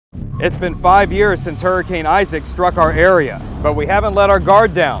It's been 5 years since Hurricane Isaac struck our area, but we haven't let our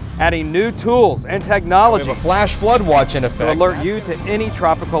guard down, adding new tools and technology. We have a flash flood watch in effect to alert you to any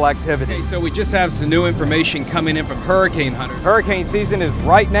tropical activity. Okay, so we just have some new information coming in from Hurricane Hunter. Hurricane season is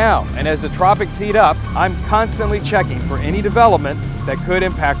right now, and as the tropics heat up, I'm constantly checking for any development that could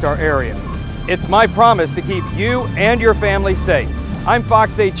impact our area. It's my promise to keep you and your family safe. I'm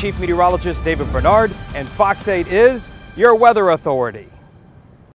Fox 8 Chief Meteorologist David Bernard, and Fox 8 is your weather authority.